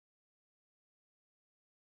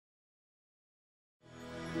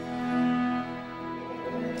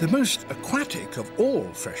The most aquatic of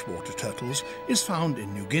all freshwater turtles is found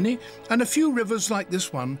in New Guinea and a few rivers like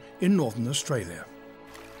this one in northern Australia.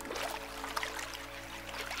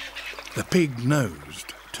 The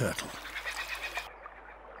pig-nosed turtle.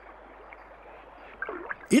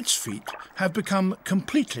 Its feet have become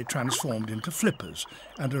completely transformed into flippers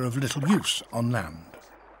and are of little use on land.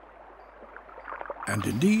 And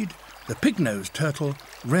indeed, the pig-nosed turtle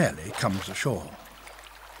rarely comes ashore.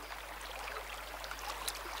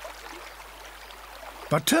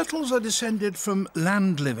 But turtles are descended from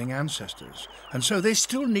land-living ancestors, and so they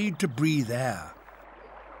still need to breathe air.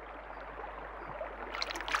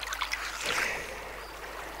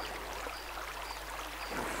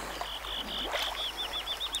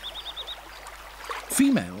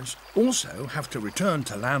 Females also have to return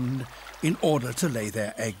to land in order to lay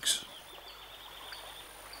their eggs.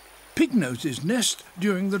 Pignoses nest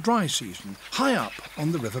during the dry season, high up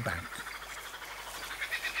on the riverbank.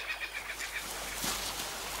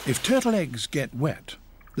 If turtle eggs get wet,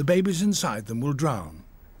 the babies inside them will drown.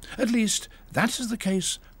 At least, that is the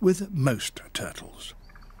case with most turtles.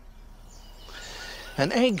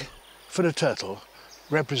 An egg for a turtle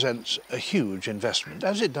represents a huge investment,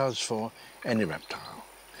 as it does for any reptile.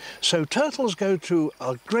 So turtles go to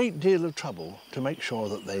a great deal of trouble to make sure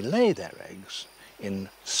that they lay their eggs in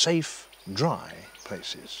safe, dry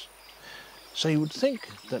places. So you would think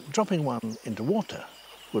that dropping one into water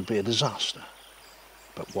would be a disaster.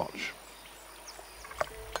 But watch.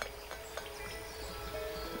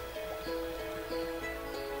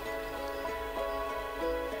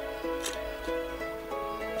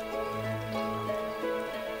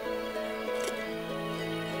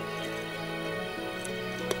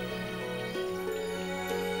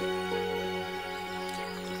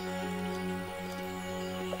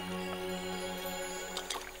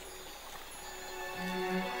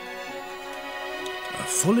 A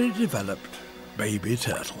fully developed baby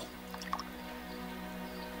turtle.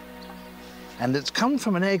 And it's come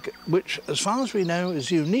from an egg which, as far as we know, is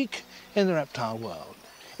unique in the reptile world.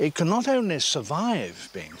 It can not only survive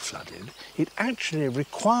being flooded, it actually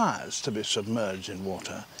requires to be submerged in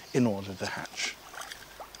water in order to hatch.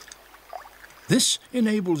 This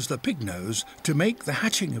enables the pignose to make the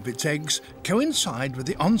hatching of its eggs coincide with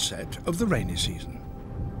the onset of the rainy season.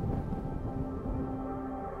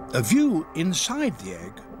 A view inside the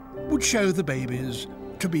egg would show the babies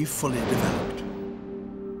to be fully developed.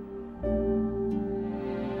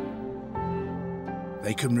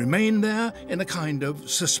 They can remain there in a kind of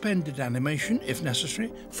suspended animation, if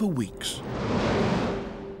necessary, for weeks.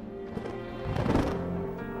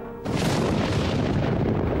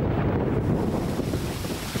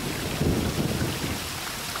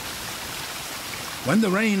 When the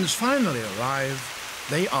rains finally arrive,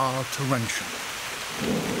 they are torrential.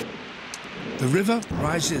 The river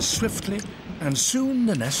rises swiftly, and soon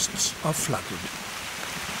the nests are flooded.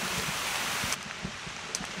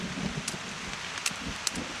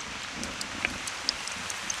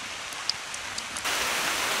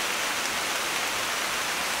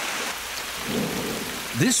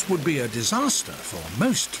 This would be a disaster for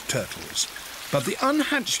most turtles, but the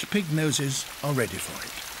unhatched pignoses are ready for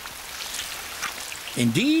it.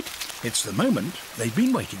 Indeed, it's the moment they've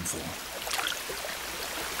been waiting for.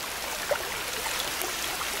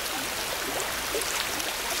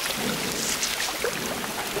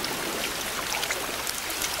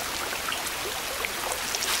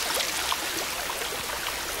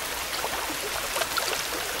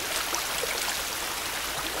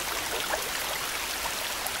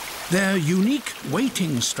 Their unique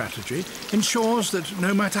waiting strategy ensures that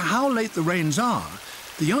no matter how late the rains are,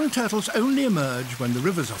 the young turtles only emerge when the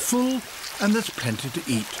rivers are full and there's plenty to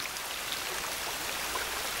eat.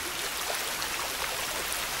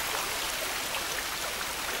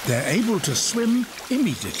 They're able to swim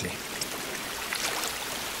immediately.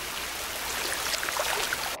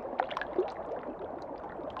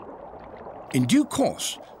 In due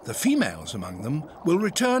course, the females among them will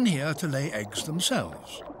return here to lay eggs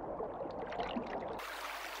themselves.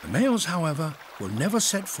 The males, however, will never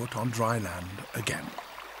set foot on dry land again.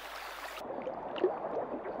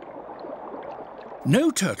 No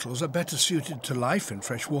turtles are better suited to life in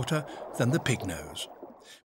fresh water than the pignose.